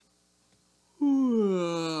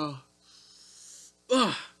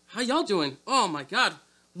How y'all doing? Oh my god.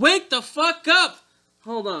 Wake the fuck up!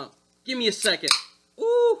 Hold on. Give me a second.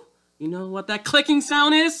 Ooh. You know what that clicking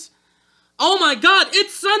sound is? Oh my god,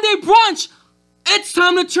 it's Sunday brunch! It's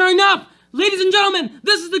time to turn up! Ladies and gentlemen,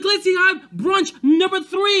 this is the Glitzy Hive brunch number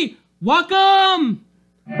 3. Welcome!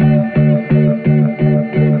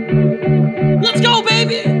 Let's go,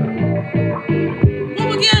 baby!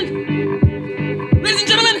 One again! Ladies and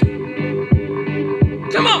gentlemen,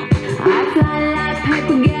 come on! I fly like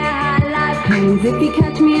paper, get high like planes. If you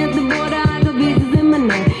catch me at the border, I got visas in my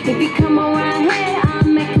name. If you come around here, I'll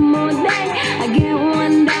make them all day. I get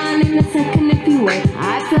one down in a second if you wait.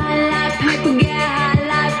 I fly like paper, get high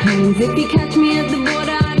like planes. If you catch me at the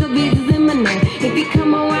border, I got visas in my name. If you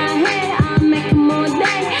come around here, I'll make them all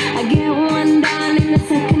day. I get one down in a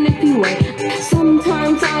second if you wait.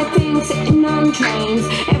 Sometimes I think sitting on trains.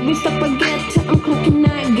 Every stop I get to, I'm clocking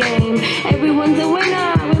that game. Everyone's a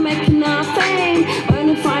winner, we're making our fame.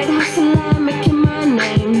 Bonafide hustler, making my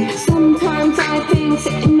name. Sometimes I think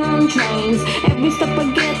sitting on trains. Every stop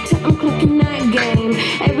I get to, I'm clocking that game.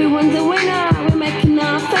 Everyone's a winner, we're making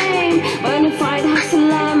our fame. Bonafide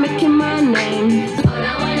hustler, making my name. All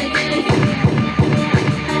I wanna do is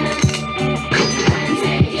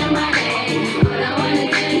take your money. All I wanna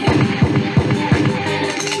do is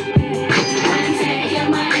take your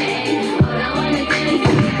money. All I wanna do is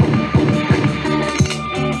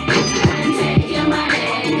take your money.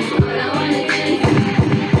 All I wanna do is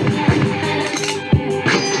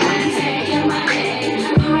take your money.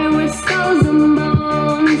 Pirates, skulls and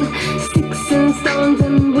bones, sticks and stones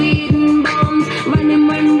and weed and bombs. Running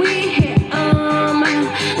when we hit 'em.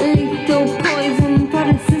 Lethal poison for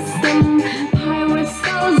the system. Pirates,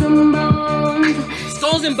 skulls and bones.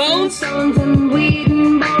 Skulls and bones? Stones and weed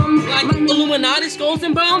and bombs. Like Illuminati skulls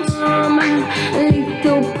and bones?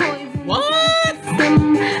 Lethal poison. What?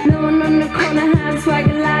 No one on the corner has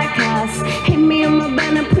swagger like us. Hit me on my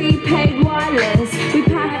banner, prepaid wireless. We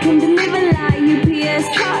pack and deliver like UPS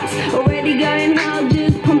trucks. Already going hell,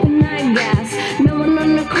 just pumping that gas. No one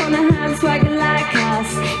on the corner has swagger like us.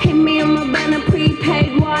 Hit me on my banner,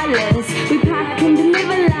 prepaid wireless. We pack and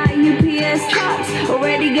deliver like UPS trucks.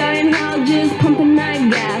 Already going hell, just pumping that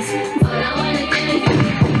gas. All I wanna do is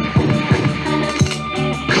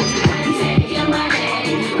take your money.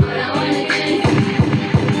 All I wanna do is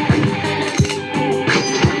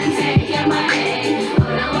take your money.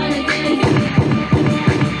 All I wanna do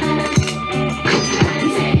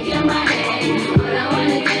is take your money. All I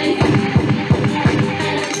wanna do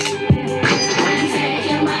is take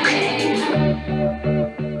your money.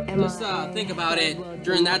 Just think about it.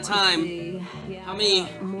 During that time, how many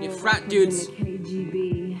frat dudes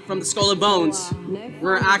from the Skull and Bones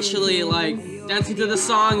were actually like dancing to the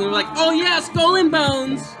song and were like, oh yeah, Skull and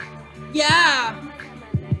Bones! Yeah!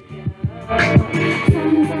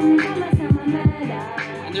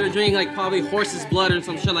 And they were drinking like probably horse's blood or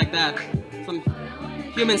some shit like that. Some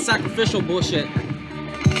human sacrificial bullshit.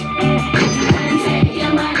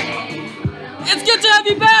 It's good to have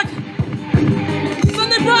you back!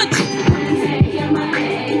 Sunday brunch!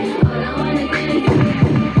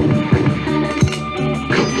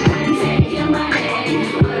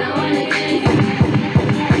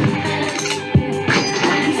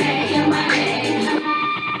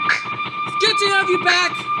 Good to have you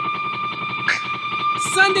back!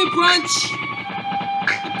 Sunday brunch!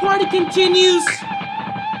 The party continues!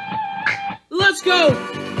 Let's go!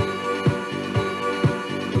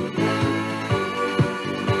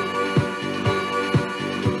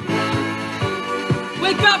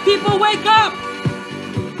 Wake up, people, wake up!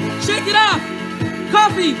 Shake it off!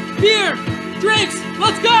 Coffee, beer, drinks,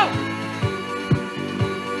 let's go!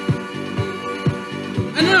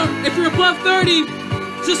 I know, if you're above 30,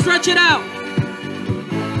 just stretch it out.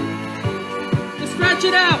 Just stretch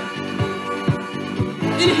it out.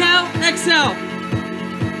 Inhale, exhale.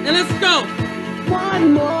 And let's go.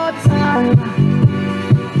 One more time.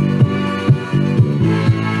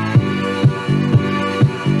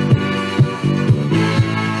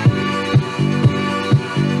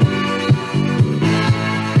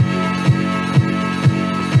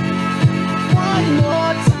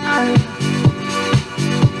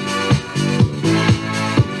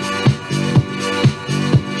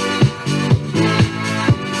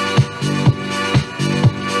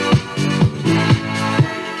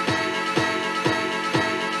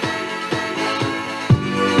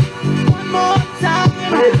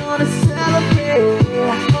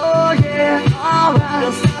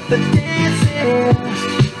 the dancing.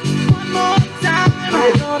 One more time,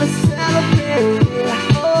 we're gonna celebrate.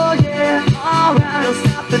 Oh yeah, alright, don't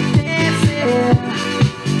stop the dancing.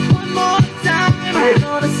 One more time, we're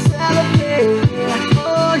gonna celebrate.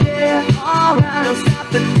 Oh yeah.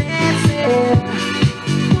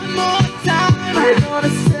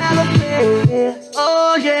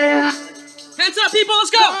 up, people,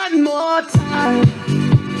 let's go! One more time.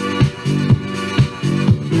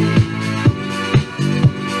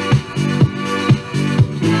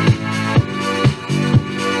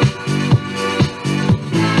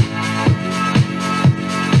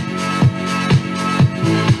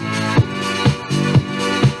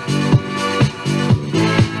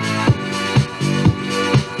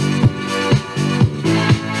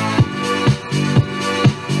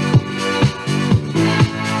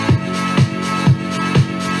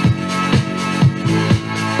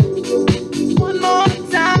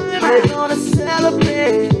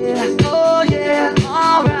 Oh yeah,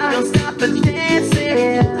 alright, don't stop the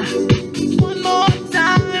dancing. One more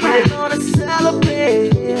time, we're gonna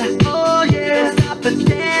celebrate. Oh yeah, don't stop the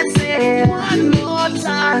dancing. One more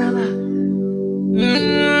time.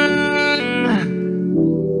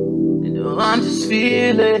 You know I'm just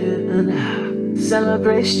feeling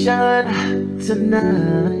celebration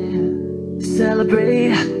tonight.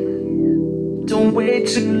 Celebrate, don't wait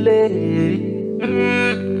too late.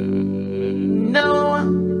 No,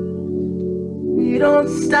 we don't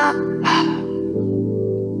stop.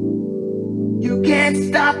 You can't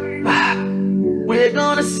stop. We're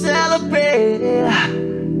gonna celebrate.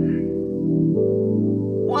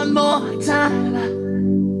 One more time.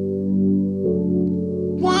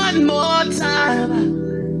 One more time.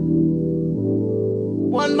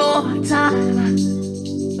 One more time.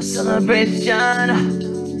 A celebration.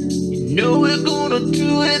 You know we're gonna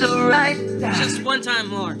do it right. Just one time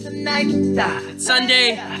more. Tonight, it's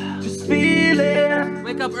Sunday. just feel it.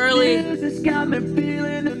 Wake up early Music's got me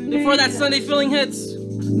feeling the before that need. Sunday feeling hits.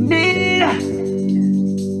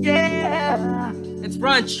 Yeah. It's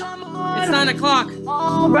brunch. Come on. It's 9 o'clock.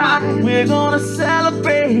 Alright, we're gonna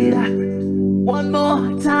celebrate one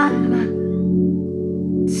more time.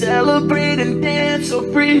 Celebrate and dance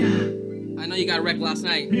so free. I know you got wrecked last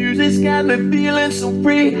night. Music's got me feeling so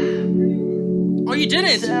free. Or you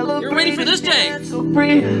didn't. You're ready for this day. So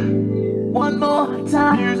free. One more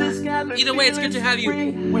time. Music's got me Either way, it's good to have you.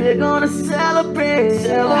 free. We're gonna celebrate,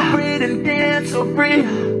 celebrate and dance so free.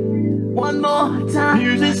 One more time.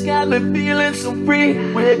 Music's got me feeling so free.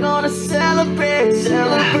 We're gonna celebrate,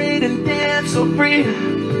 celebrate and dance so free.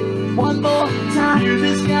 One more time.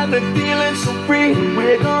 Music's got me feeling so free.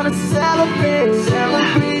 We're gonna celebrate,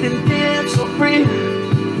 celebrate and dance so free.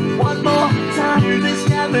 One more time. Music's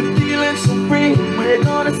got me feeling so free. We're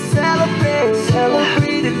gonna celebrate,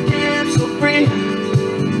 celebrate and dance so free.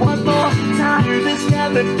 One more time. Music's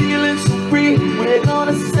got me feeling so free. We're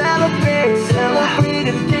gonna celebrate, celebrate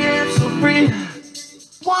and dance so free.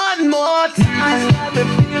 One more time. Music's got me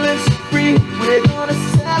feeling so free. We're gonna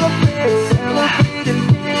celebrate, celebrate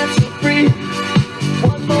and dance so free.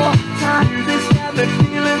 One more time. Music's got me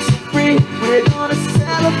feeling so free. We're gonna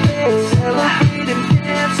celebrate, celebrate and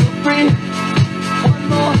dance so free. One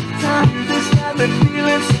more time. Music's got me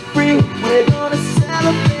feeling so free. We're gonna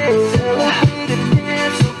celebrate, celebrate and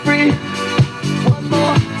dance so free. One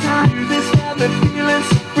more time. Music's got me feeling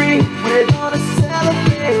so free. We're gonna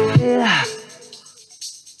celebrate.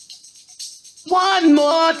 One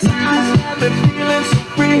more time. Music's got me feeling so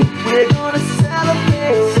free. We're gonna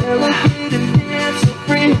celebrate, celebrate and dance so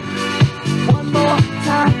free. One more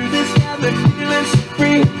time. Music's got me feeling so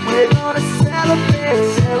free. We're gonna celebrate,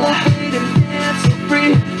 celebrate and dance so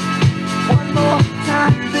free. One more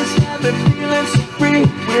time. Music's got me feeling so free.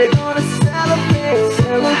 We're gonna celebrate,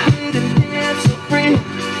 celebrate and dance so free.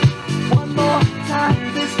 One more time.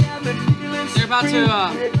 Music's got me feeling so free. They're about to,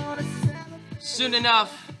 We're gonna celebrate. Soon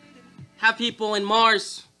enough, have people in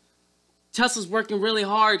Mars. Tesla's working really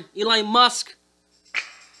hard. Elon Musk.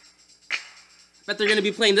 Bet they're gonna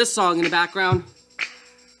be playing this song in the background.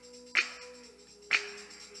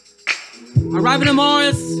 Arriving to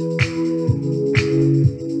Mars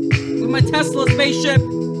with my Tesla spaceship.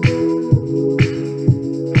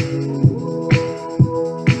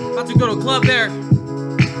 About to go to a club there.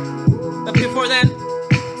 But before then,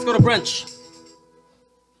 let's go to brunch.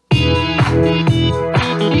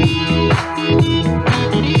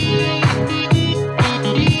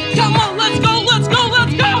 Come on, let's go, let's go,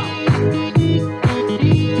 let's go!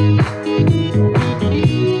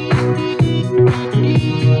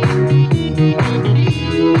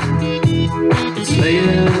 It's late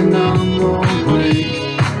and I'm awake,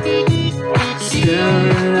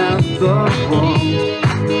 staring at the wall.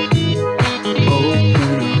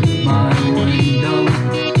 Open up my window,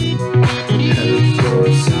 head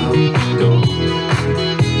towards outdoor.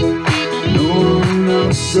 No one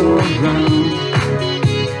else around,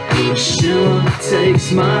 the shimmer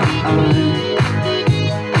takes my eye.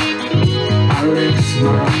 I lift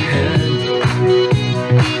my head,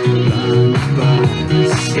 blinded by the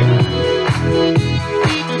sky.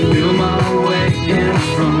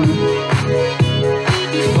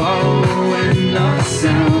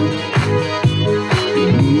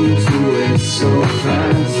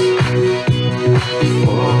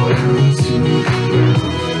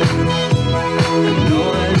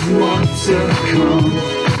 succumb.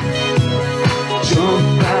 Jump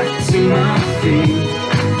back to my feet.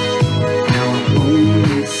 Now I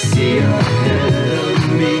only see ahead of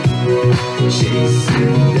me,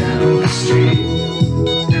 chasing down the street.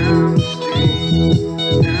 Down the street,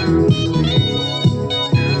 down the street.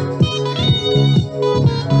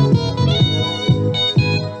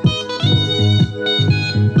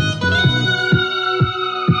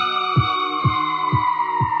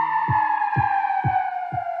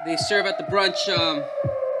 They serve at the brunch,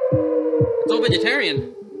 it's all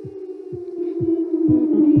vegetarian.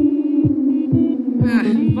 Ah,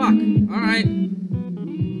 fuck. Alright.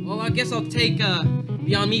 Well, I guess I'll take a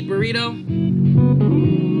Beyond Meat burrito.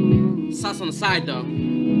 Sauce on the side, though.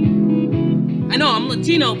 I know, I'm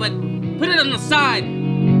Latino, but put it on the side.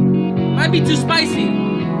 Might be too spicy.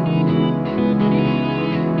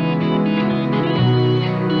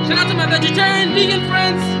 Shout out to my vegetarian, vegan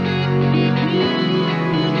friends.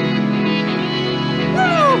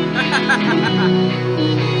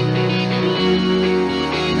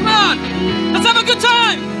 Come on, let's have a good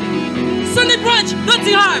time. Sunday brunch,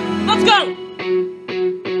 Glitzy Hive, let's go.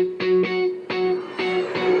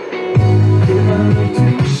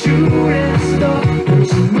 Shooting stuff, but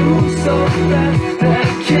she moves so fast that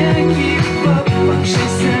I can't keep up. Like she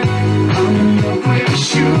said, I'm in love with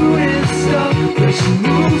shooting stuff, but she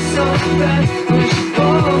moves so fast when she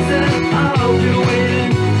falls and I'll do it.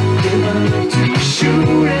 Give her to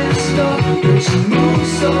shooting stuff, but she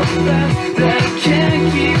moves so fast that I can't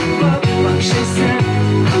keep up. Like she said,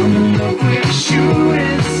 I'm in love with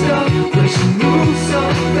shooting stuff, but she moves so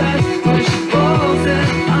fast when she falls and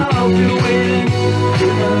I'll do it.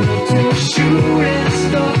 To shooting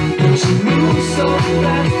stuff, and she moves so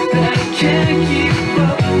fast that I can't keep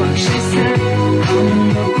up. Like she said, I'm in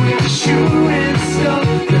love with shooting stuff,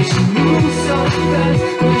 and she moves so fast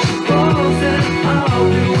when she falls and I'll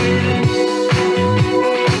do it.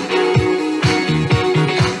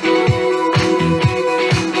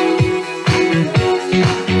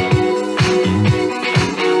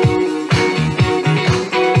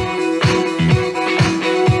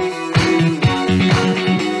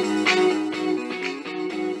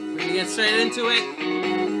 Straight into it.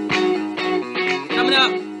 Coming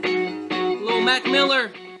up, little Mac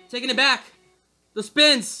Miller taking it back. The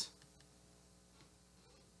spins.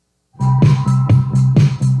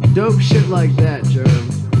 Dope shit like that, Germ.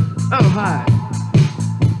 Oh, hi.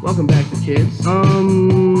 Welcome back to kids.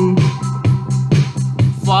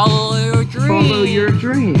 Follow your dreams. Follow your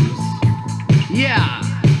dreams. Yeah.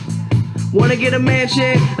 Wanna get a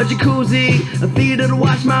mansion, a jacuzzi, a theater to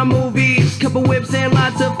watch my movies, couple whips and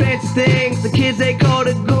lots of fancy things. The kids they call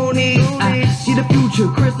the Goonies. I see the future,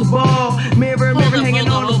 crystal ball, mirror hanging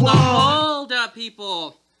on the wall. Hold up,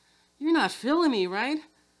 people. You're not feeling me, right?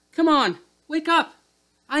 Come on, wake up.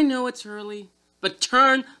 I know it's early, but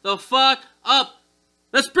turn the fuck up.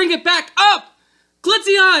 Let's bring it back up.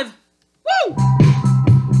 Glitzy Hive. Woo!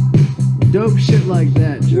 Dope shit like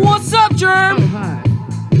that, Germ. What's up, Germ? Oh, hi.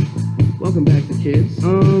 Welcome back to kids.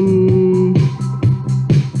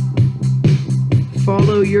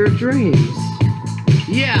 Follow your dreams.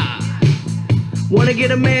 Yeah. Wanna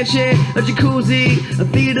get a mansion, a jacuzzi, a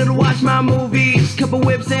theater to watch my movies, couple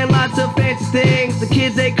whips and lots of fancy things. The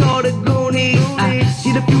kids they call the Goonies. I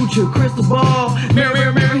see the future, crystal ball,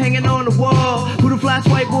 mirror hanging on the wall. Who the fly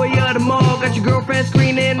white boy of the mall? Got your girlfriend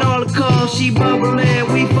screening all the calls. She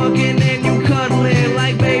bubbling, we fucking and you cuddling.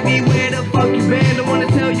 Like baby, where the fuck you been? Don't wanna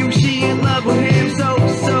tell you she in love with him.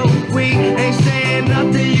 So we ain't saying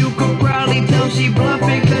nothing. You could probably tell she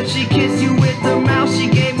bluffing, cause she kissed you with the mouth. She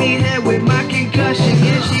gave me head with my concussion.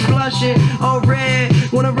 Yeah, she blushing, all red.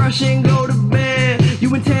 Wanna rush and go to bed.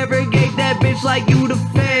 You interrogate that bitch like you the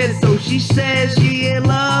fed. So she says she in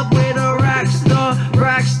love with a rock star.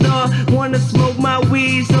 Wanna smoke my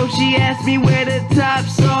weed, so she asked me where the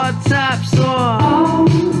tops are. Top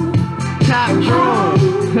drawer.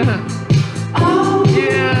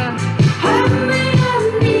 Yeah.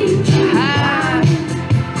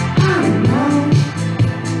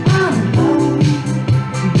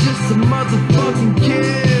 Just a motherfucking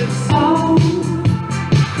kiss.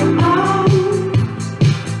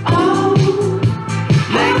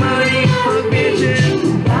 Make money for bitches.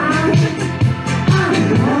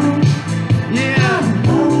 Yeah.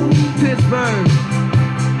 Pittsburgh.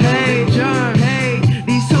 Hey, John. Hey,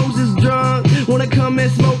 these hoes is drunk. Wanna come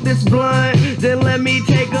and smoke this blunt? Then let me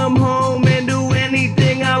take them home and do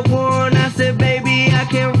anything I want. I said, baby, I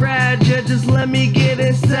can ride ya. Just let me get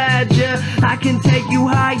inside ya. I can take you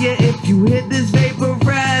higher if you hit this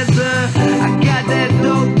vaporizer. I got that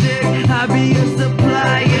dope dick. I'll be a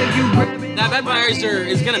supplier. You grab it. That vaporizer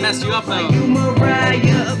is gonna mess you up though. You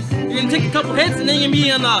Mariah. You're gonna take couple hits and then you're gonna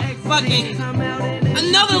be on the fucking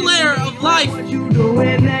another layer of life. You do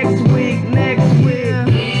it next week, next week.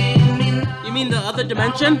 You mean the other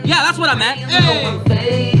dimension? Yeah, that's what I meant. Hey!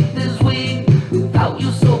 Faith is weak without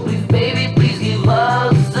you, so please, baby, please give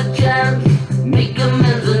us a chance. Make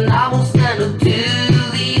amends and I will stand up to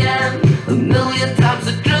the end. A million times,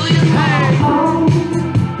 a trillion times.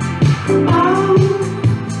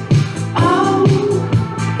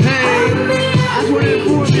 Hey, I just want to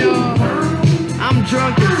inform y'all, I'm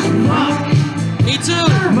drunk as fuck. Me too!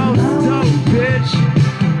 Most dope, bitch.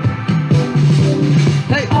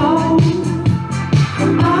 Hey,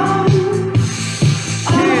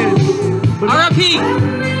 R.I.P.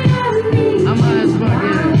 I'm high as fuck,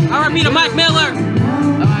 yeah. R.I.P. to Mike Miller!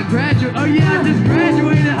 Oh yeah, I just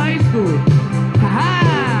graduated high school.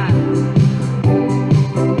 Ha!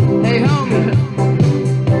 Hey homie,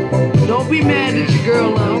 don't be mad that your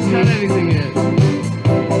girl don't cut anything yet.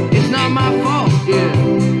 It's not my fault, yeah.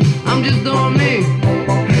 I'm just doing me.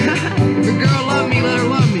 If a girl love me, let her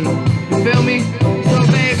love me. You feel me? So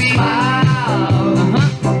baby,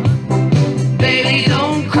 baby,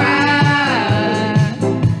 don't cry.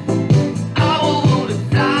 I will wanna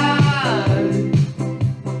die.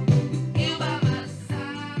 You by my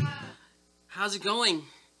side. How's it going?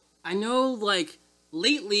 I know, like,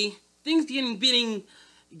 lately, things getting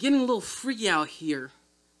a little freaky out here.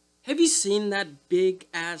 Have you seen that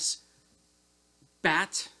big-ass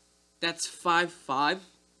bat that's 5'5"?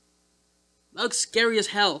 That looks scary as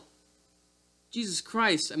hell. Jesus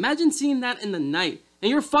Christ. Imagine seeing that in the night.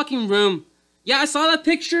 In your fucking room. Yeah, I saw that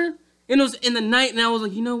picture. And it was in the night. And I was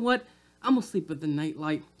like, you know what? I'm gonna sleep with the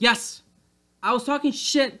nightlight. Yes. I was talking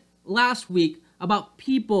shit last week about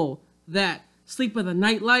people that sleep with a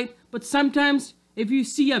nightlight. But sometimes, if you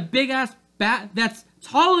see a big-ass bat that's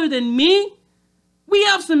taller than me, we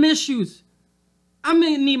have some issues. I'm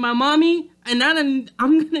gonna need my mommy. And I'm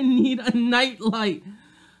gonna need a nightlight.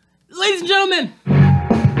 Ladies and gentlemen,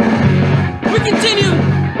 we continue.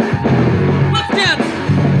 Let's dance.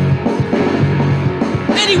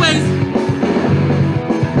 Anyways.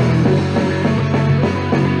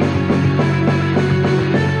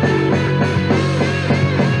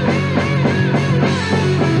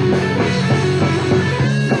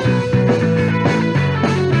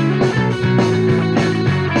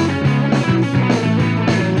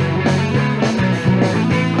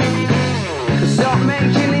 Stop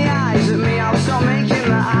making the eyes at me, I'll stop making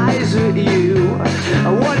the eyes at you.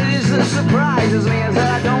 What it is that surprises me is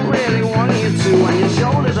that I don't really want you to. And your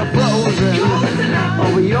shoulders are frozen,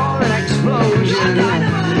 oh, but you're an explosion.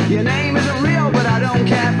 Your name isn't real, but I don't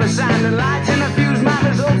care for sand and lights in the fuse might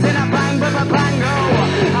result in a bang, but a bango.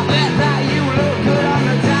 I bet that you look good on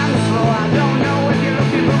the dance floor. I don't know if you're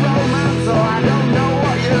looking for romance, or I don't know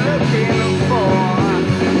what you're looking for.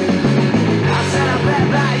 I said I bet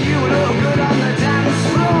that you look good on the dance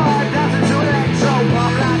floor. Dancing to electro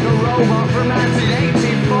pop like a robot from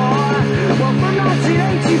 1984. Well, from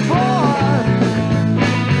 1984.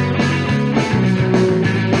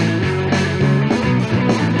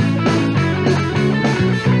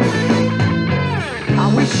 I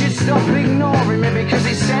wish you'd stop ignoring me because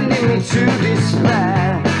it's sending me to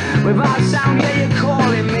despair. Without sound, yeah, you're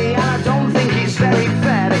calling me, and I don't think it's very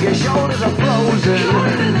fair that your shoulders are frozen.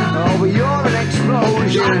 Oh, but you're an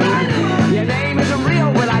explosion. Your name isn't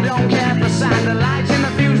real, but I don't care for sand. The lights in the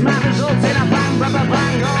fuse might result in a bang, bang, bang,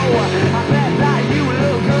 bang. Oh, I bet that you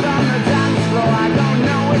look good on the dance floor. I don't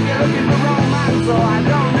know if you're looking for romance, or I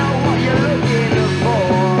don't know what you're looking for.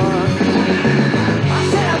 I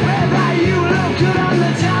said I bet that you look good on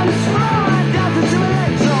the dance floor. Dancing to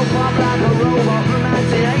electro pop like a robot from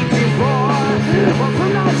 1984. Well,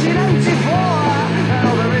 from 1984.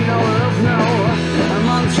 Oh, there ain't no love, no.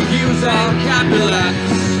 Montagues and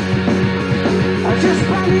Capulets. Just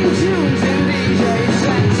banging tunes in DJ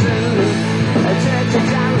sets and dirty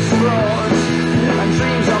dance floors and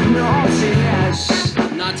dreams of naughtiness.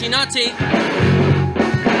 Naughty, naughty.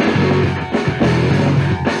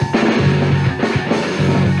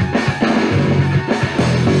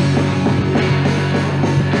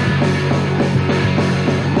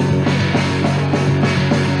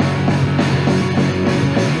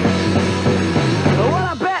 Well,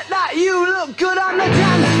 I bet that you look good on the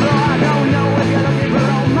dance floor. I don't know if you're looking for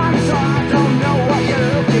romance, or I don't know what you're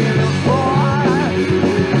looking for.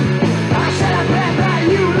 I said I bet that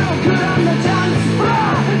you look good on the dance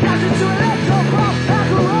floor. Dancing to electro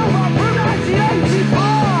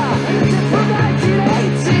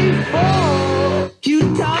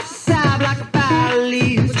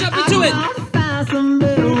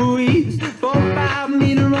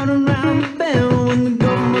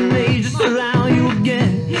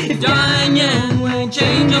Dying young won't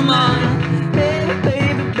change your mind. Baby,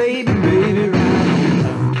 baby, baby, baby, right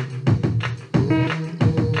on.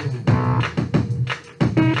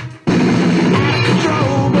 Out of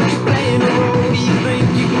control, but you're playing the role. Do you think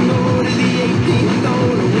you can go to the 18th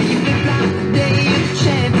hole? Or will you flip like the day of the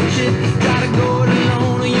championship? Try to go it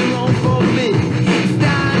alone on your own for a bit.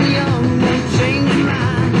 Dying young won't change your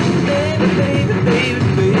mind. Baby, baby, baby,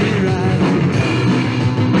 baby, right on.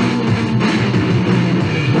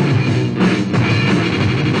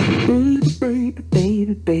 Baby,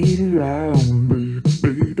 baby, baby, right on. Baby,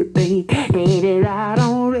 baby, baby, right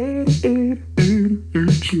on.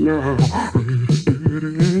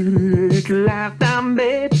 It's lifetime,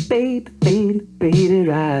 baby, baby, baby, baby,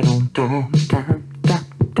 right on. Time,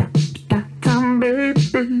 baby,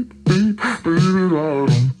 baby, baby, baby, right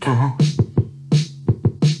on time.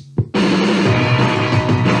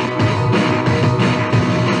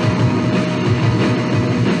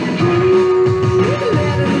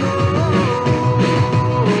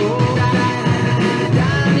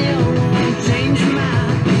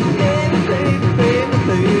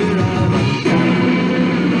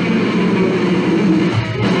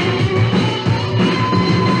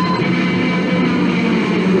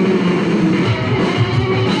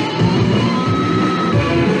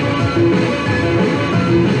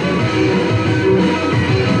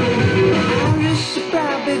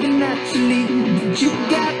 You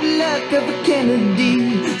got the luck of a Kennedy.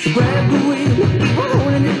 So grab the wheel, keep on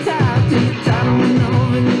holding it tight till you're tired of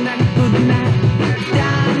loving that good night.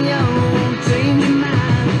 Dying young won't change your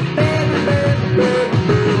mind. Baby, baby,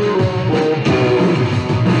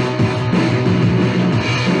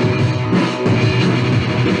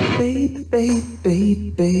 baby, baby,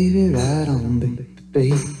 baby, baby, right on, baby.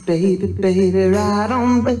 Baby, baby, baby, right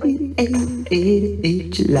on, baby.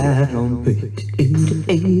 88, you light on, baby.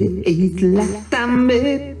 88, lifetime,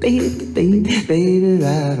 baby, baby, baby,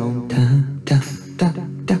 right on time,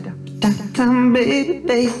 time,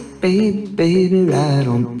 baby, baby, baby, right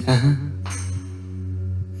on time.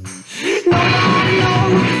 Nobody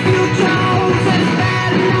knows what the future holds, and it's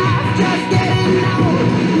bad enough just getting old.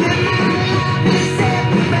 Live my life in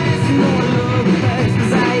separate fast, and no look back,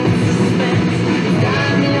 'cause I hate suspense.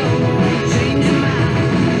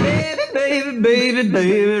 Baby,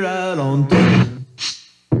 baby, right on time.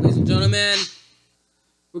 Ladies and gentlemen,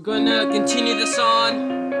 we're going to continue this on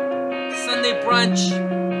Sunday Brunch.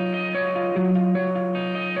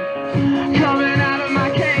 Coming out of my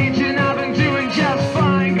cage and I've been doing just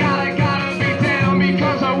fine. Gotta be down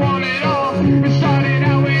because I want it all. It started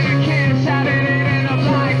out with a kiss, how did it end up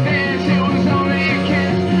like this? It was only a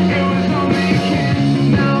kiss, it was only a kiss.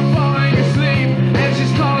 Now I'm falling asleep and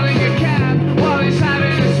she's calling a cab while he's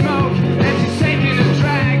having a smoke and she's taking a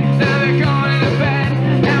drag. Now they're going to bed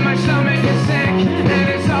and my stomach is sick and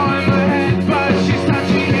it's all in my head, but she's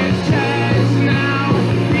touching his chest. Now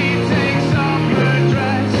he takes off her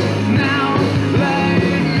dress. Now let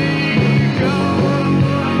me go.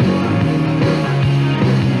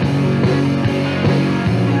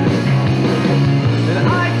 And I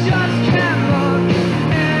just can't look,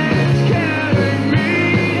 it's killing me.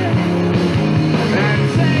 And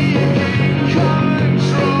taking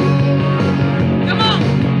control. Come on,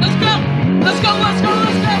 let's go, let's go, let's go,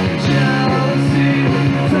 let's go. Jealousy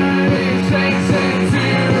turning saints into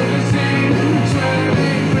deceit,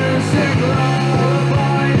 swimming through sick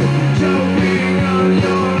lullaby, choking on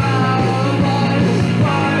your alibis.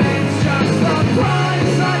 But it's just the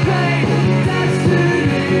price I pay.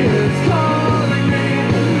 Destiny is calling me.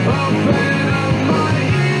 Open up my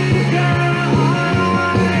eager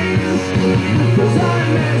eyes, 'cause I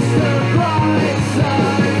miss the bright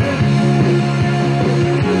side.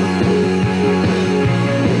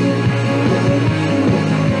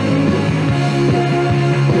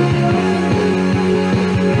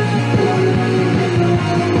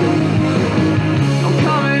 I'm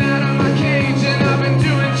coming out of my cage and I've been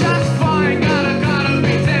doing just fine. Gotta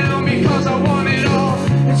be down because I want it all.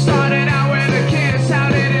 It started out with a kiss, how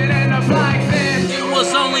did it end up like this? It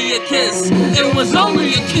was only a kiss, it was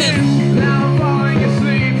only a kiss. Now I'm falling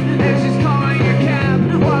asleep and she's calling a cab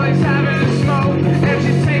while he's having a smoke and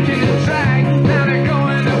she's taking a drag. Now they're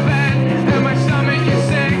going to bed and my stomach is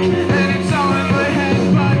sick and it's all in my head,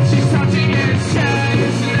 but she's touching his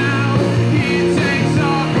chest. Now he takes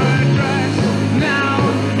off her dress. Now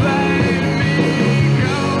let me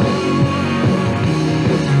go.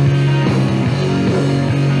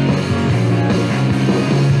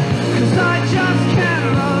 'Cause I just can't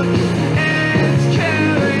look, it's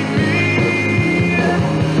killing me.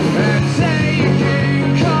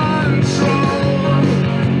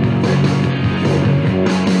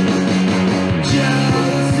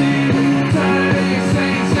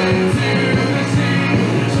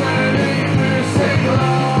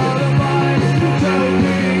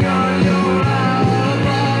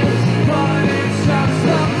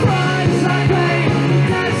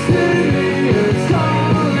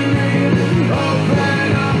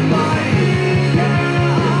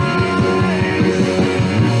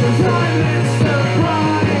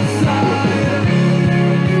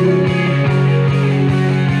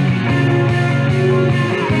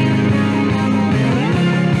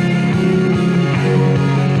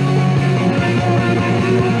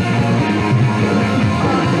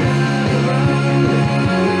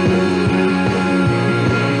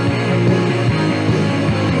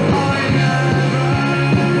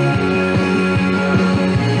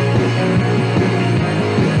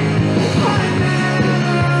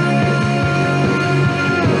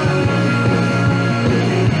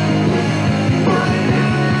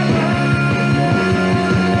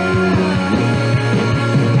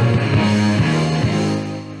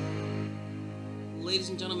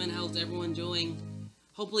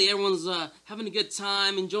 hopefully everyone's having a good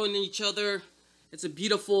time, enjoying each other. It's a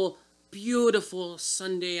beautiful, beautiful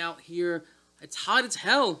Sunday out here. It's hot as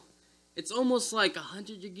hell. It's almost like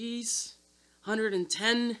 100 degrees,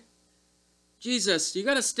 110. Jesus, you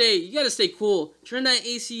gotta stay cool. Turn that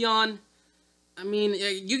AC on. I mean,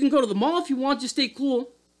 you can go to the mall if you want, just stay cool.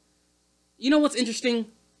 You know what's interesting?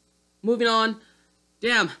 Moving on.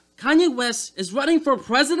 Damn, Kanye West is running for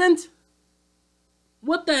president?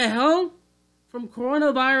 What the hell? From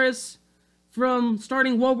coronavirus, from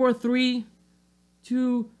starting World War III,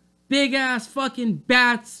 to big ass fucking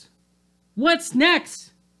bats. What's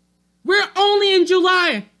next? We're only in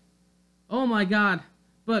July! Oh my god.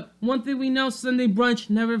 But one thing we know, Sunday Brunch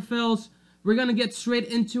never fails. We're gonna get straight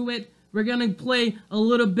into it. We're gonna play a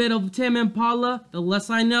little bit of Tim Impala. The less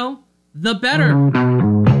I know, the better. Come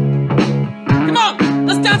on,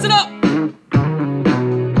 let's dance it up!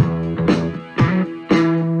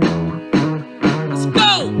 Let's go!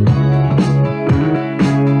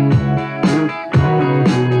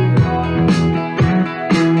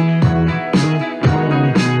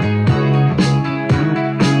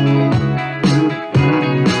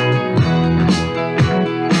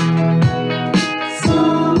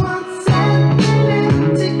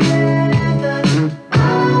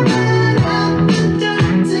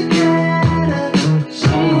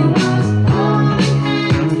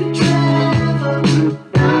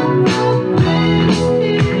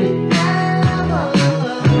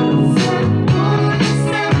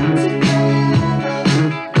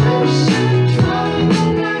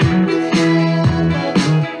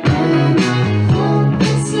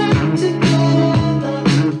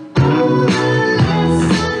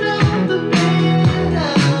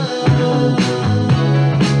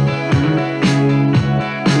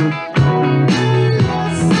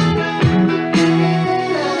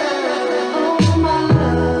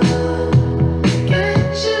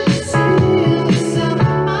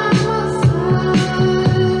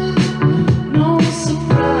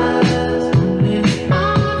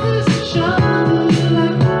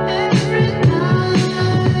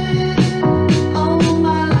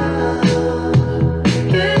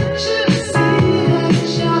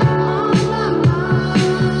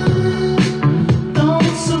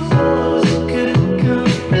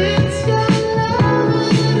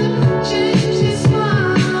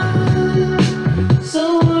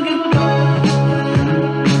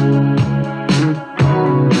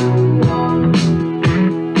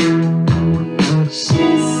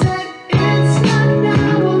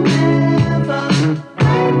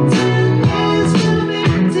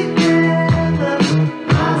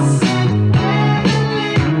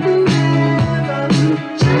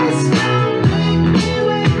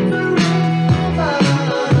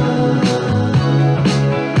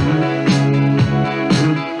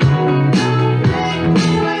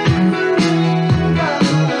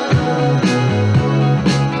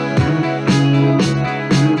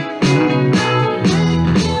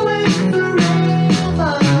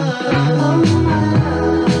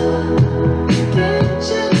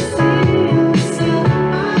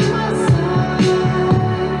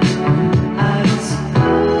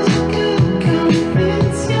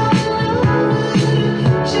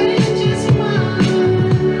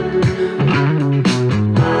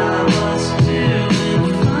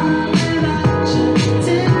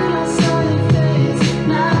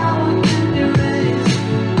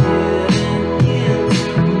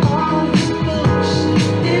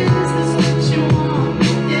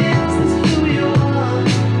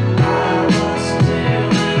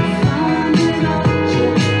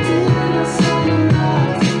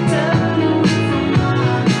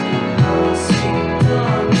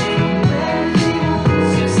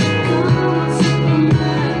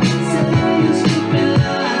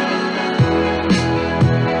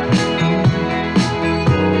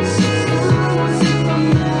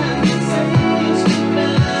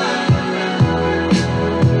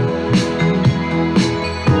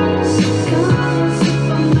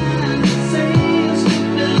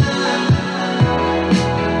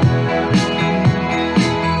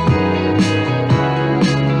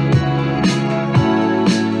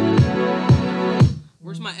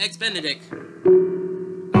 Benedict. Come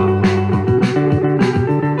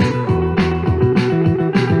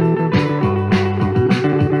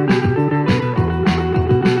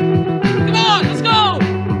on, let's go!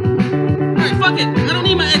 Alright, fuck it. I don't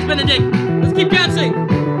need my ex-Benedict. Let's keep dancing.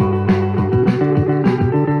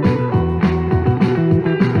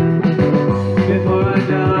 Before I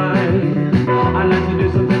die, I'd like to do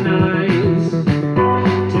something nice.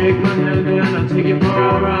 Take my hand and I'll take it for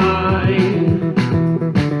a ride.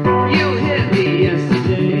 You hit me and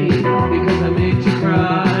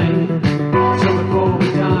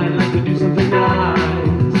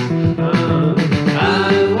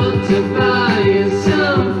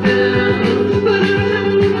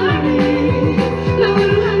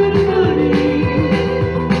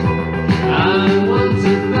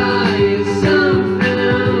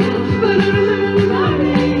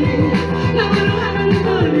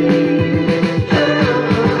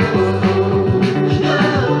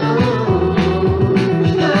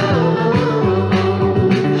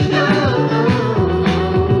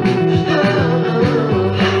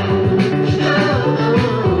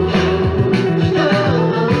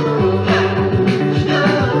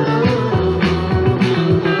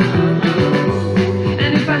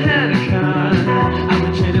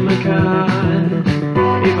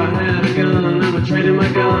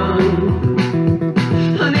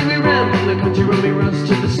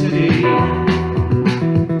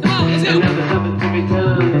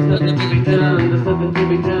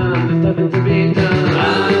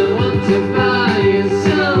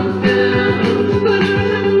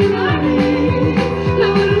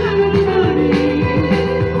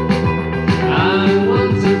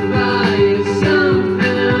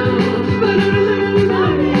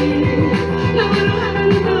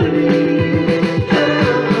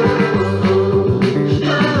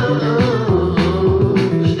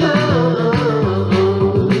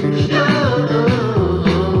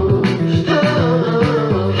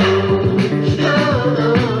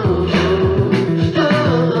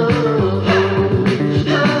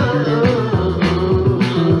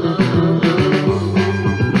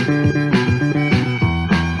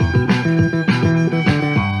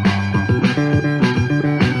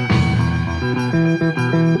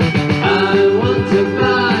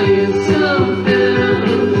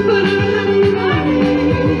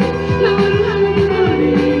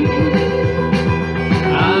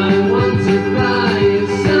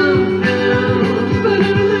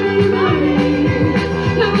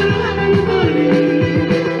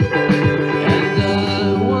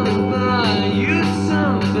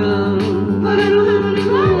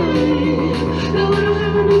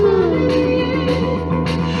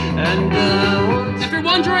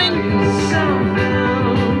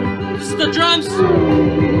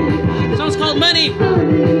money.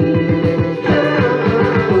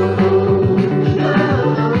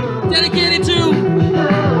 Dedicated to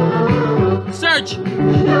Serge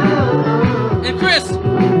and Chris.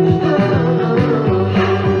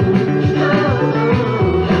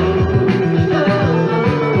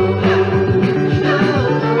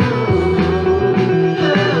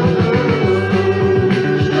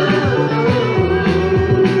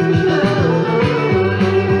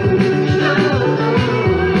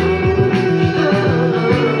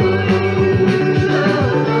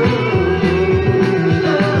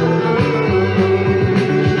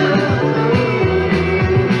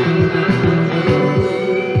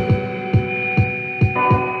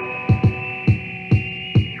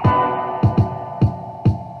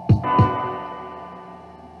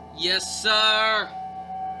 Yes, sir.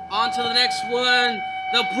 On to the next one.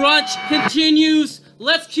 The brunch continues.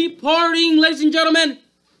 Let's keep partying, ladies and gentlemen.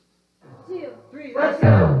 2, 3, let's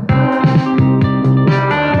go.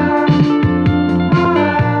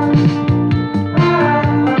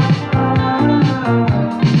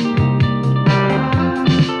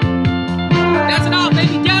 Dance it off,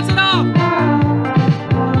 baby. Dance it off.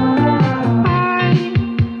 I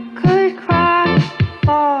could cry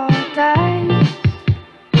all day,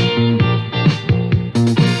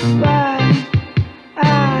 but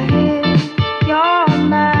I hear your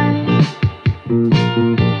name.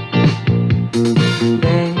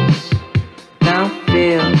 Things don't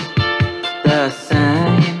feel the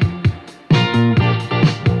same.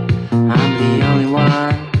 I'm the only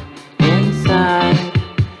one inside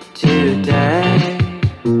today.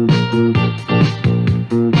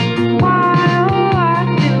 Why do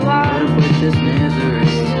Put up with this misery.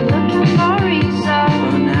 looking for reason?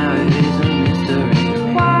 For now it is a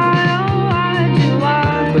mystery. Why do Put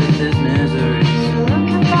up with this misery.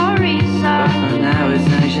 looking for But reason? for now it's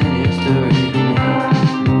ancient history.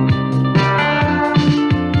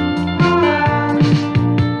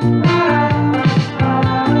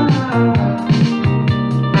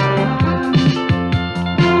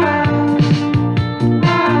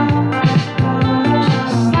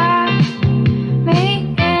 Just slap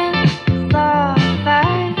me in the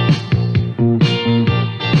face,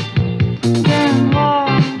 then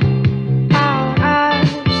walk out as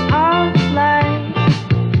of late.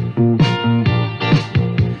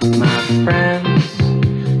 My friends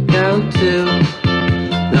go to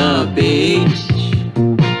the beach.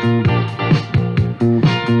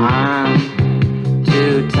 I'm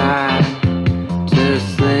too tired to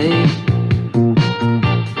sleep.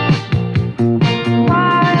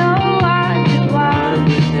 Why do Put up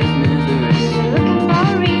with this misery. looking for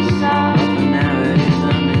reason? For now it is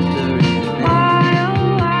a mystery. Why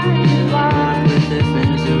Put up with this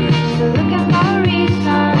misery. looking for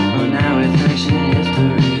reason? For now it's ancient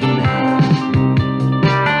history.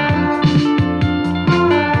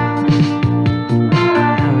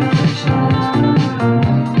 Now it's ancient history.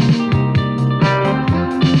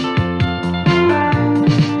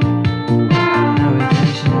 Now it's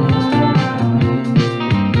ancient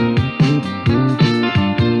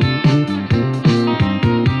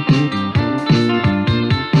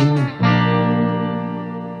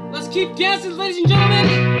Let's keep dancing, ladies and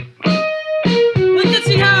gentlemen. Let's get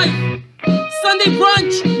sing high. Sunday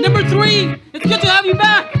brunch number 3. It's good to have you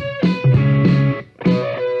back.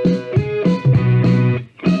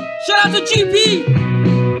 Shout out to GP.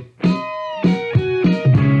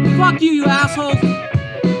 Fuck you, you assholes.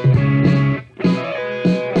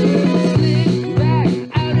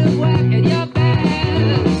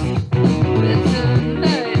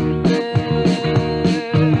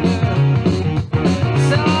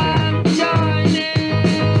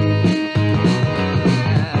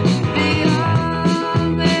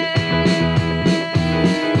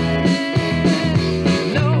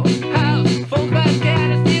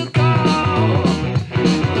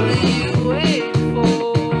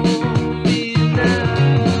 history.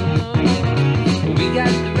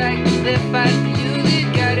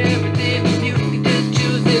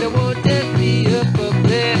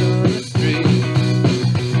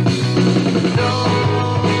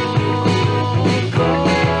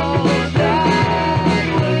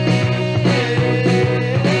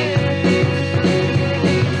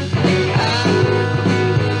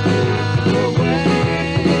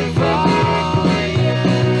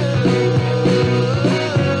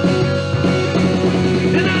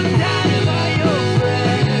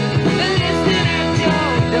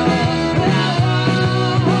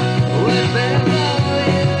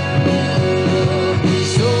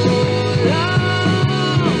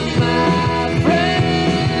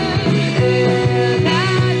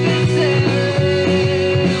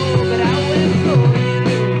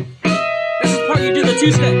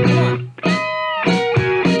 two-step. Come on.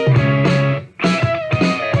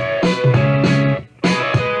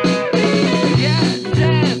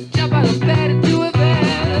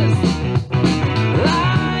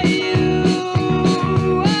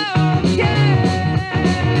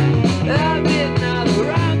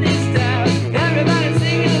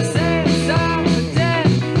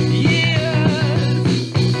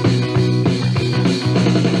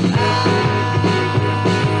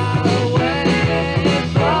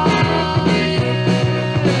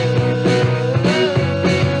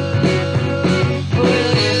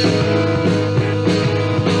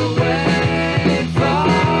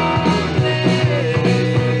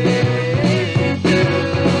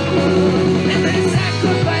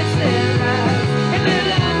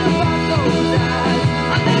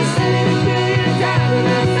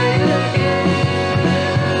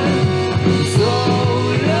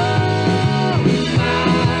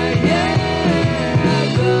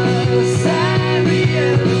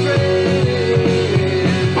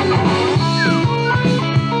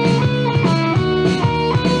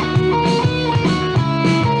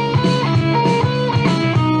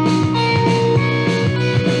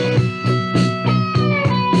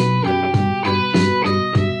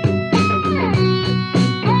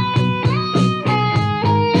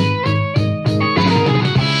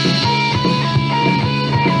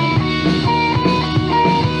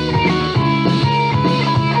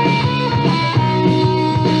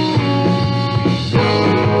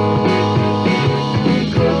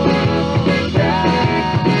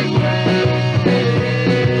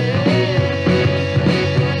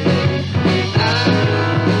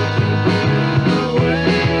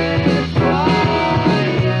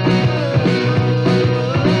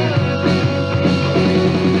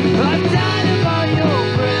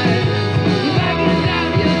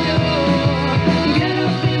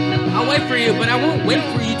 But I won't wait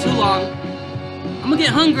for you too long. I'm gonna get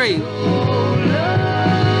hungry.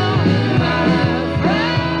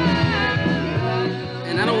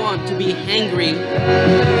 And I don't want to be hangry.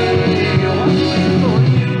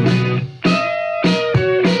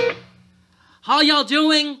 How y'all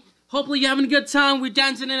doing? Hopefully you're having a good time. We're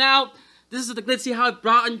dancing it out. This is the Glitzy How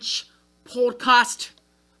Brunch podcast.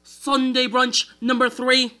 Sunday brunch number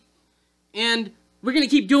 3. And we're gonna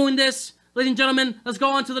keep doing this. Ladies and gentlemen, let's go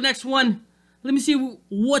on to the next one. Let me see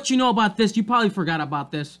what you know about this. You probably forgot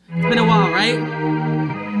about this. It's been a while, right?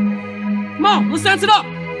 Come on, let's dance it up.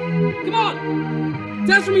 Come on.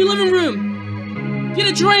 Dance from your living room. Get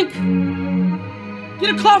a drink.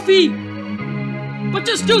 Get a coffee. But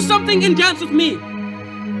just do something and dance with me.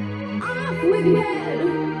 Off with your head.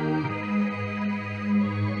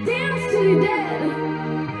 Dance till you're dead.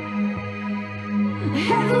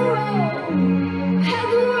 Head roll. Head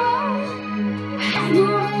roll. Head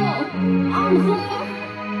roll. On the floor.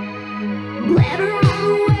 Glitter on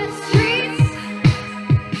the wet streets.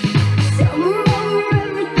 Silver over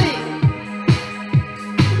everything.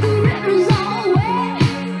 The river's all wet.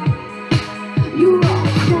 You're all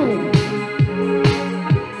cold.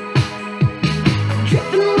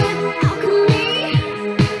 Dripping with alchemy.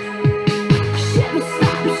 Shiver,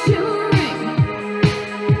 stop shivering.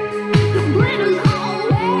 The glitter's all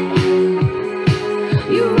wet.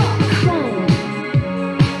 You're all cold.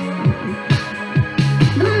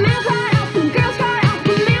 The man cried out, the girls cried out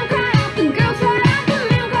for me.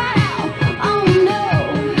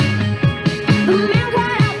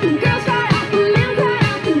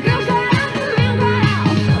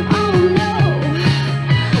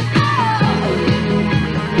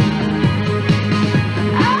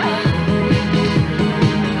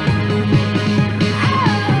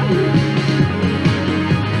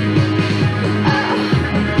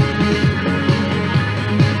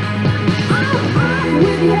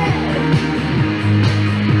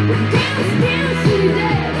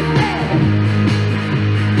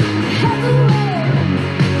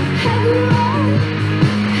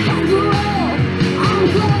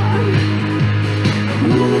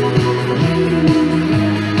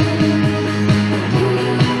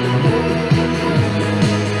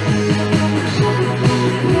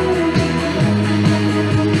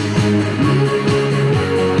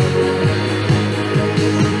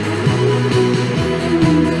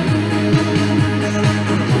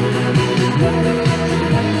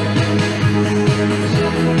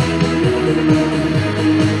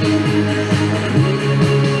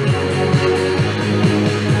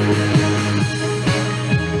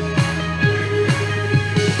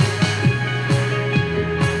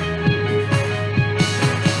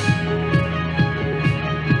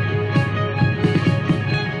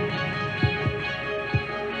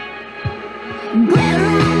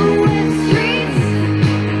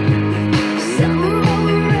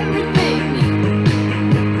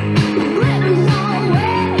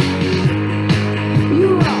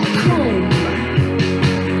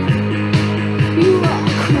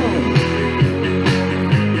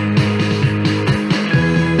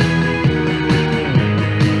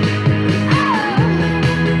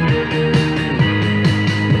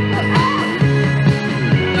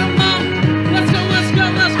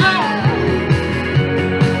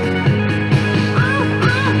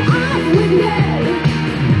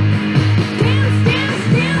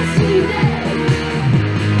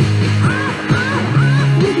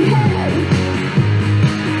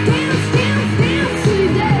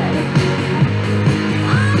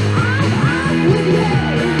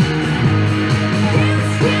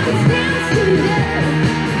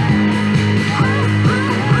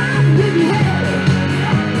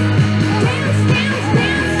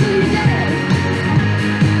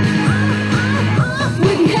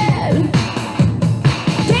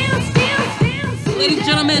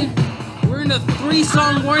 gentlemen, we're in a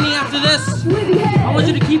 3-song warning after this. I want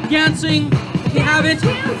you to keep dancing. If you haven't,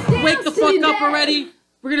 wake the fuck up already.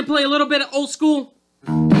 We're gonna play a little bit of old school.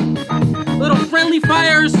 Little Friendly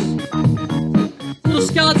Fires. Little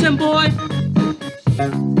Skeleton Boy.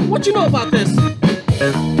 What you know about this?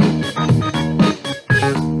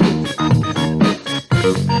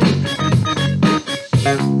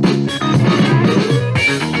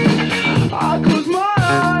 I close my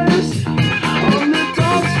eyes on the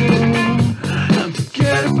dance floor and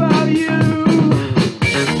forget about you.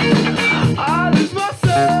 I lose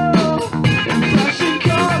myself in flashing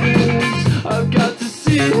colors. I've got to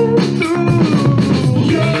see it through.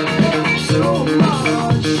 You're so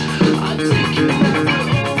much. I take it over.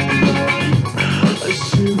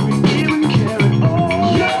 Should we even care at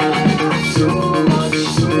all? You're so much,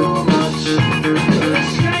 so much. Let's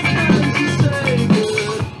shake hands and say good.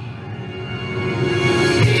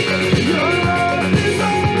 Your love is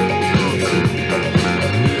old,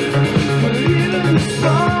 but even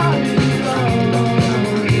despite it all,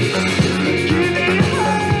 give me a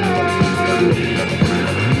hand.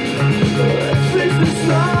 Let's face this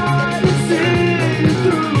night and see it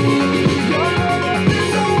through. Your love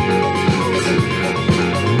is old,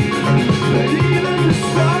 but even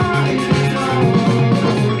despite it all,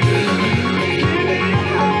 give me a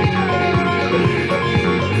hand.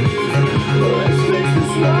 Let's face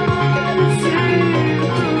this night and see it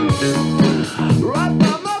through. Right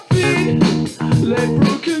by my feet lay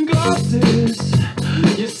broken glasses.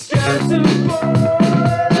 You're skeleton boy.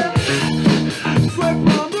 Swept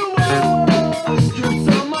on the wall, strips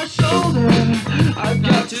on my shoulder. I've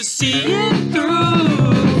got to see it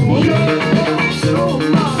through. You're so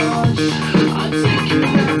much. I take it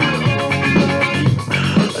over.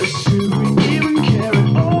 Should we even care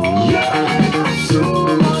at all? You're so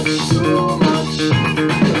much, so much.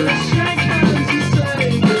 Let's shake hands and say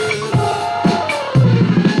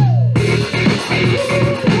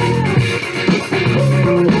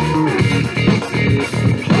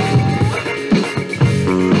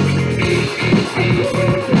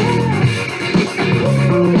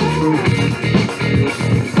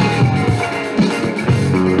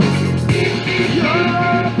your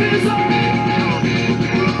love is all, but even despite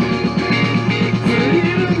it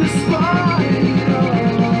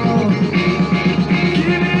all,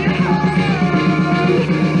 give me a hand.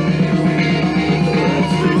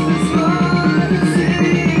 Let's face this night and see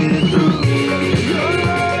it through. Your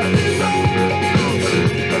love is old,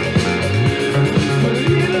 but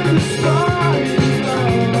even despite it all,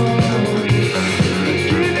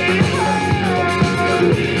 give me a hand.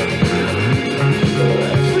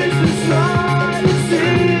 Let's face this night and see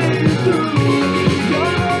it through. Your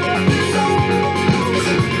love is old,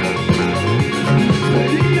 but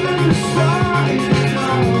even despite it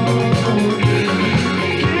all,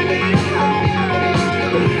 give me a hand.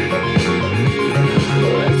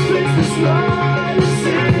 Let's face this night and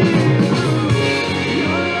see it through.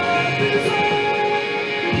 Your love is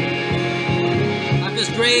Life is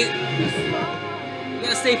great. You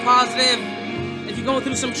gotta stay positive. If you're going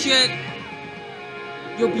through some shit,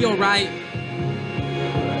 you'll be alright.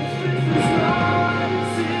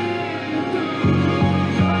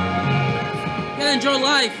 You gotta enjoy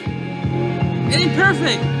life. It ain't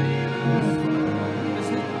perfect.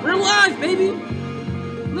 We're alive, baby.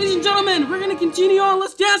 Ladies and gentlemen, we're gonna continue on.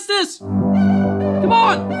 Let's dance this. Come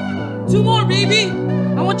on. 2 more, baby.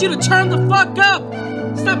 I want you to turn the fuck up.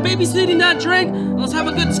 Stop babysitting that drink and let's have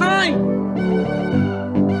a good time.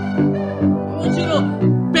 I want you to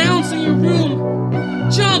bounce in your room.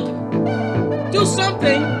 Jump. Do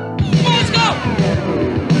something. Come on, let's go.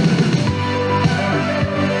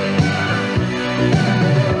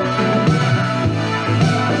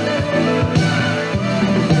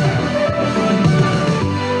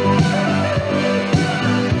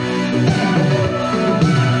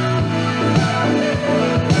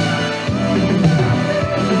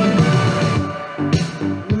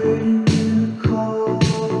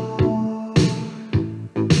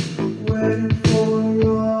 waiting for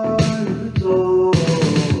your door.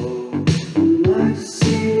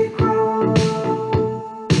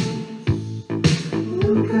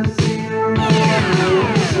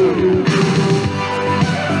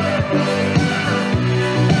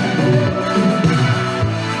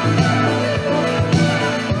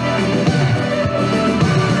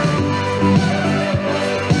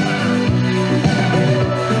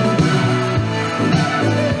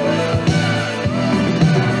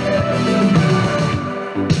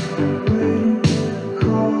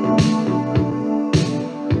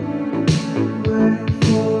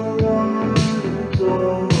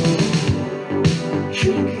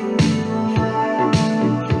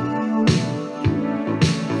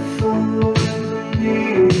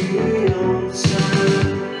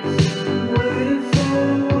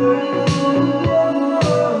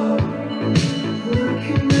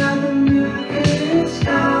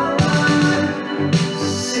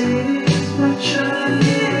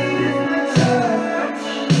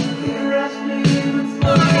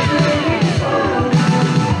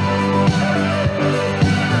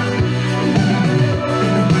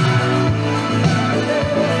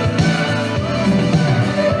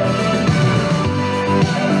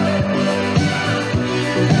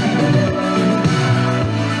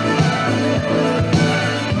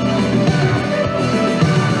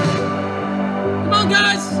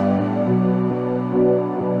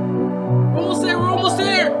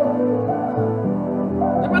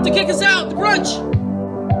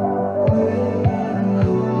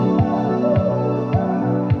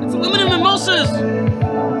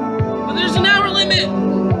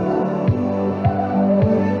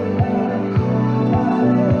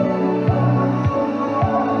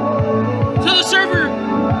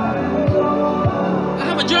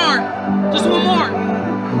 Just one more.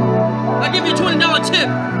 I'll give you a $20 tip.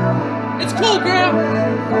 It's cool, girl.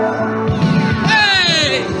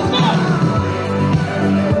 Hey! Let's go!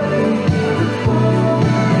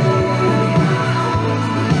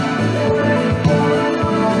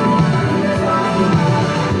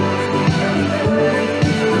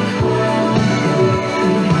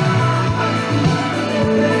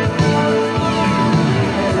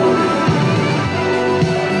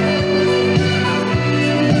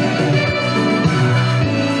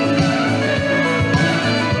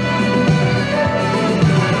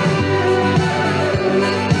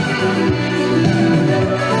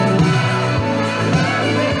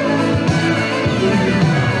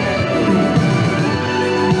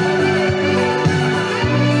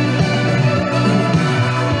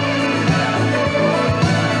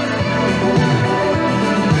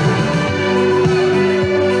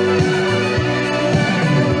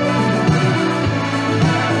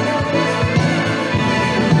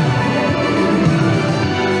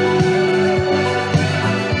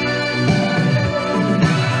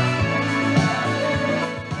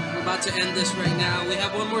 To end this right now. We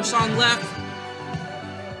have one more song left,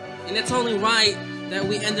 and it's only right that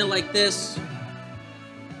we end it like this.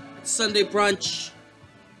 It's Sunday brunch,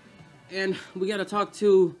 and we gotta talk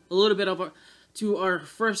to a little bit of our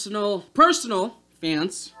personal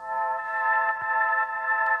fans,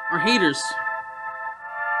 our haters.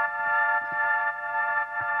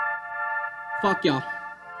 Fuck y'all.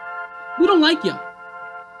 We don't like y'all,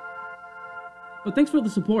 but thanks for the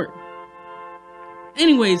support.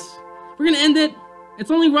 Anyways, we're gonna end it.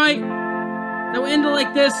 It's only right that we end it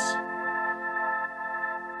like this.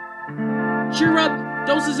 Cheer up,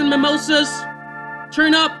 doses and mimosas.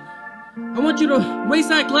 Turn up. I want you to raise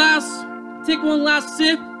that glass. Take one last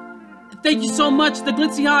sip. Thank you so much. The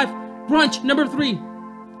Glitzy Hive brunch number 3.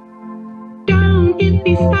 Don't get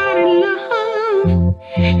me started, love.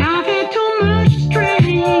 I've had too much to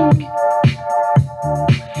drink.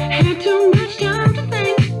 Had too much time to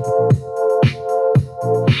think.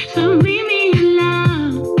 So leave me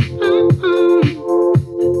alone.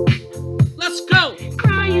 Let's go.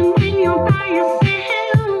 Crying when you're by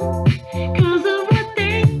yourself 'cause of what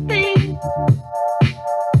they think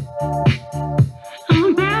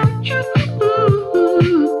about you.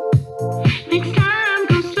 Next time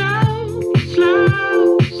go slow,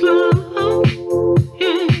 slow, slow.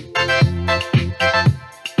 Yeah.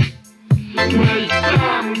 Next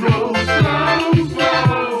time go slow,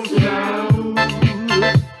 slow, slow,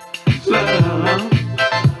 slow.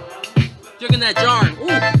 Drinking that jar. Ooh.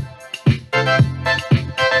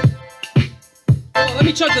 Oh, let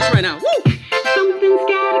me chug this right now. Woo! Something's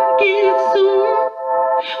gotta give soon,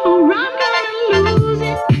 or I'm gonna lose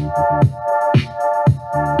it.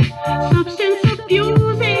 Substance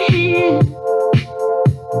abusing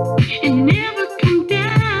and never come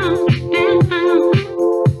down, down.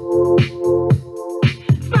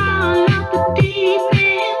 Fall off the deep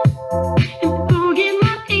end and forget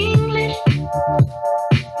my English.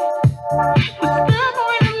 What's the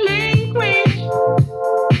point of language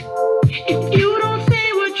if you don't say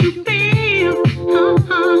what you feel? Come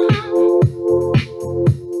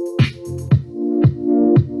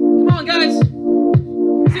on, guys.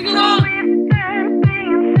 Sing along.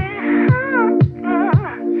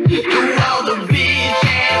 To all the bitch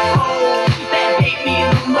assholes that hate me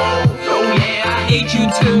the most, oh yeah, I hate you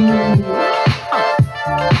too.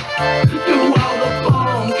 To all the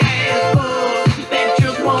punk ass bugs that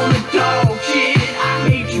just wanna talk shit, I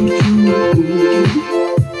hate you too.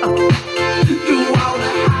 To all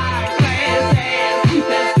the high class ass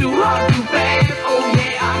that's too hard to pass, oh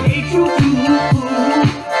yeah, I hate you too.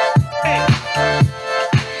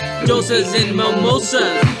 Doses and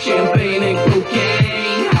mimosas. Champagne and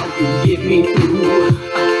cocaine, how to get me through.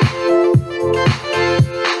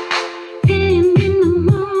 And in the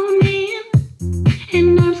morning,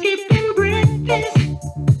 and I'm skipping breakfast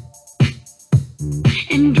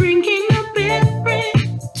and drinking a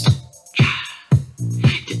beverage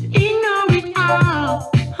to ignore it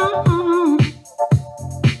all.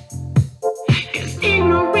 'Cause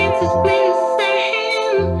ignorance is bliss,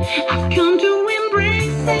 and I've come to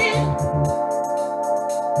embrace it.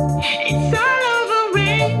 It's all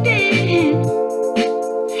overrated,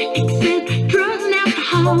 except drugs and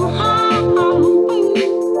alcohol.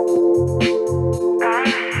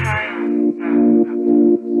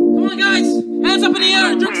 Come on, guys. Hands up in the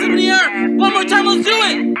air. Drinks up in the air. One more time. Let's do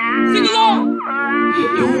it. Sing along.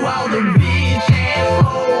 To all the bitch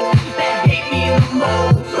assholes that hate me the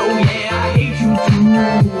most, oh yeah, I hate you too.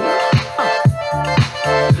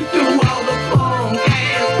 To all the punk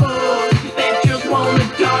ass bugs that just wanna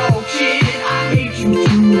talk shit, I hate you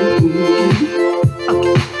too.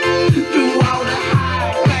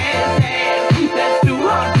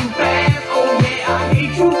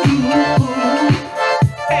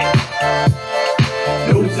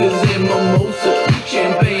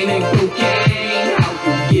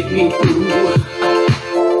 me through.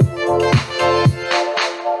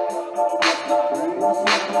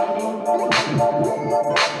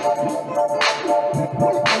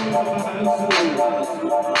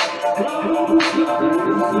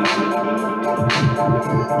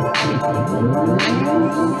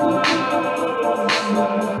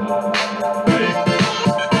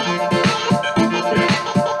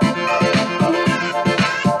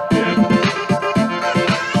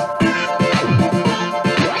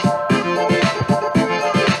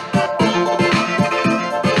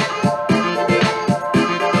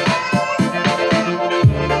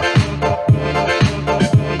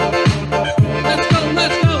 Let's go,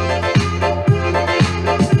 let's go.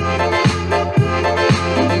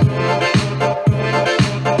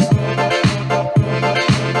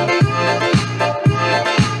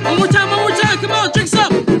 One more time, one more time. Come on, drink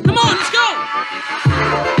some. Come on, let's go.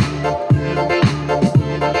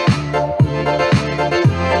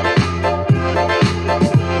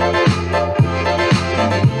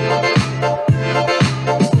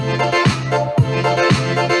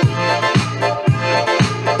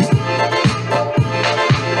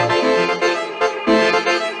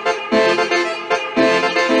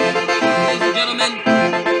 Ladies and gentlemen,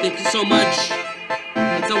 thank you so much.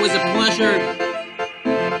 It's always a pleasure.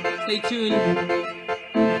 Stay tuned.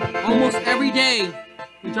 Almost every day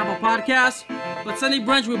we drop a podcast, but Sunday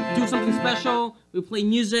brunch we do something special. We play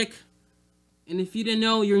music, and if you didn't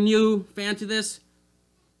know, you're a new fan to this,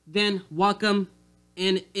 then welcome.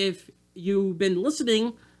 And if you've been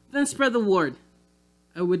listening, then spread the word.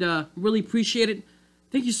 I would really appreciate it.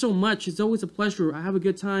 Thank you so much. It's always a pleasure. I have a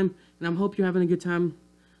good time, and I hope you're having a good time.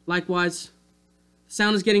 Likewise,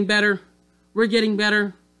 sound is getting better. We're getting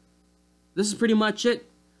better. This is pretty much it.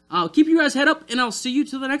 I'll keep you guys head up, and I'll see you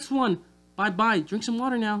to the next one. Bye-bye. Drink some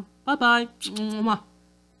water now. Bye-bye. Mwah.